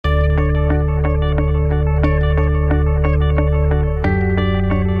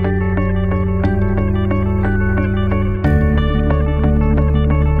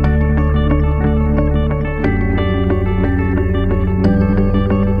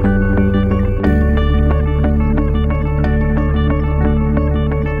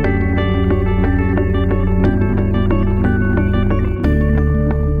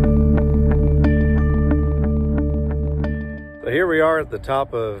the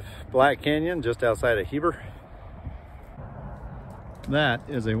top of Black Canyon, just outside of Heber. That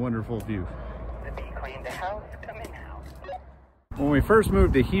is a wonderful view. When we first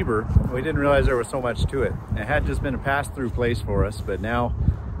moved to Heber, we didn't realize there was so much to it. It had just been a pass-through place for us, but now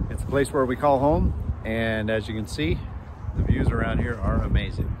it's a place where we call home. And as you can see, the views around here are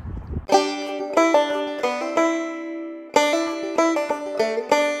amazing.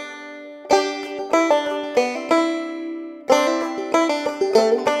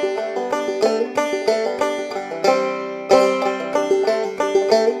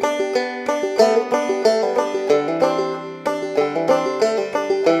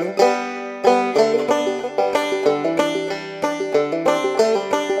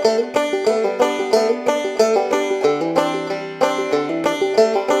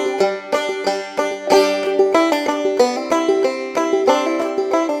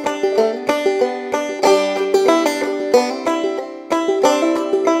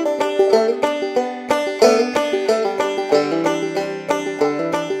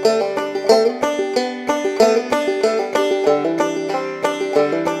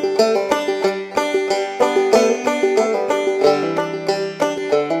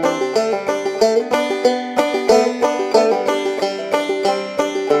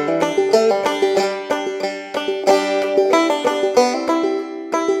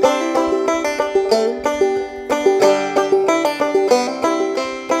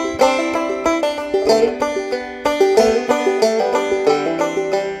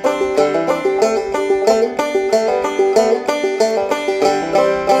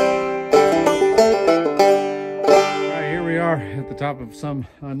 At the top of some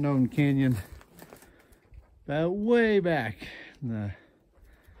unknown canyon, about way back in the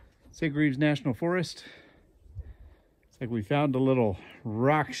Sitgreaves National Forest. It's like we found a little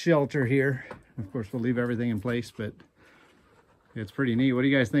rock shelter here. Of course, we'll leave everything in place, but it's pretty neat. What do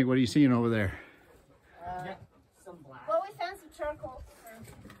you guys think? What are you seeing over there? Some black. Well, we found some charcoal.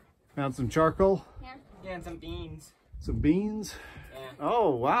 Found some charcoal? Yeah. Yeah, and some beans. Some beans? Yeah.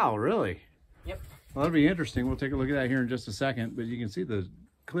 Oh, wow, really? Yep. Well, that'll be interesting. We'll take a look at that here in just a second, but you can see the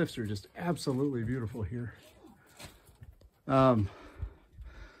cliffs are just absolutely beautiful here. So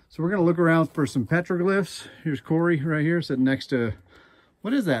we're going to look around for some petroglyphs. Here's Corey right here sitting next to,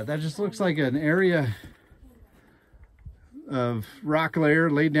 what is that? That just looks like an area of rock layer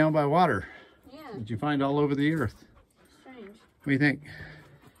laid down by water. Yeah. That you find all over the earth. Strange. What do you think?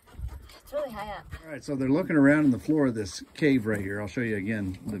 It's really high up. All right, so they're looking around in the floor of this cave right here. I'll show you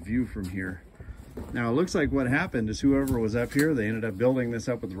again the view from here. Now it looks like what happened is whoever was up here, they ended up building this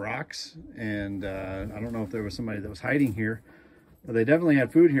up with rocks, and I don't know if there was somebody that was hiding here, but they definitely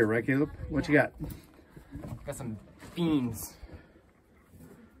had food here, right, Caleb? What you got? Got some beans. I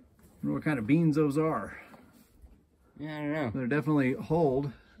wonder what kind of beans those are. Yeah, I don't know. They're definitely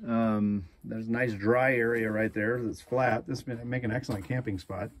hulled. There's a nice dry area right there that's flat. This would make an excellent camping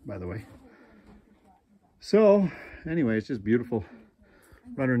spot, by the way. So anyway, it's just beautiful.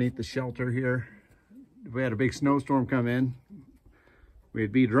 Right underneath the shelter here. If we had a big snowstorm come in,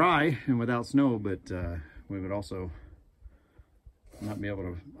 we'd be dry and without snow, but we would also not be able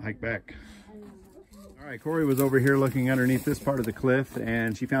to hike back. All right, Corey was over here looking underneath this part of the cliff,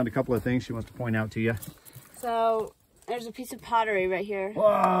 and she found a couple of things she wants to point out to you. So there's a piece of pottery right here. Whoa!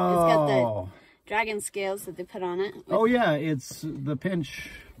 It's got the dragon scales that they put on it. Oh yeah, it's the pinch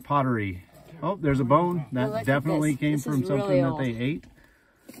pottery. Oh, there's a bone. That definitely came from something that they ate.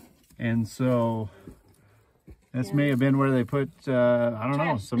 And so this may have been where they put, I don't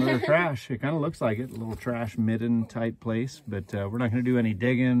know, some of their trash. It kind of looks like it, a little trash midden type place, but we're not going to do any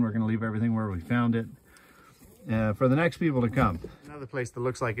digging. We're going to leave everything where we found it for the next people to come. Another place that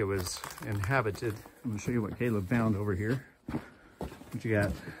looks like it was inhabited. I'm going to show you what Caleb found over here. What you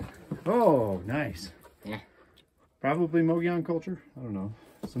got? Oh, nice. Yeah. Probably Mogollon culture. I don't know.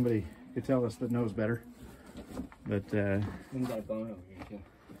 Somebody could tell us that knows better. But, We got a bone over here too.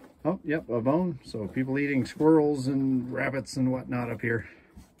 oh, yep, a bone. So people eating squirrels and rabbits and whatnot up here.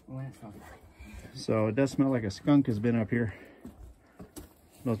 Oh, that's fine. So it does smell like a skunk has been up here.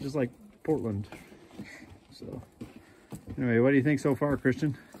 Smells just like Portland. So anyway, what do you think so far,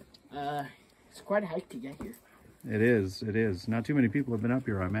 Christian? It's quite a hike to get here. It is, it is. Not too many people have been up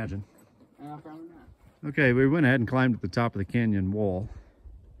here, I imagine. Probably not. Okay, we went ahead and climbed to the top of the canyon wall.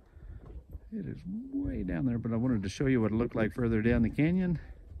 It is way down there, but I wanted to show you what it looked like further down the canyon.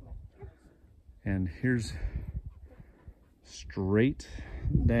 And here's straight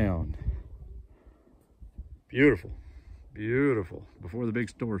down. Beautiful, beautiful. Before the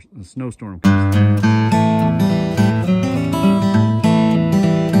big snowstorm comes.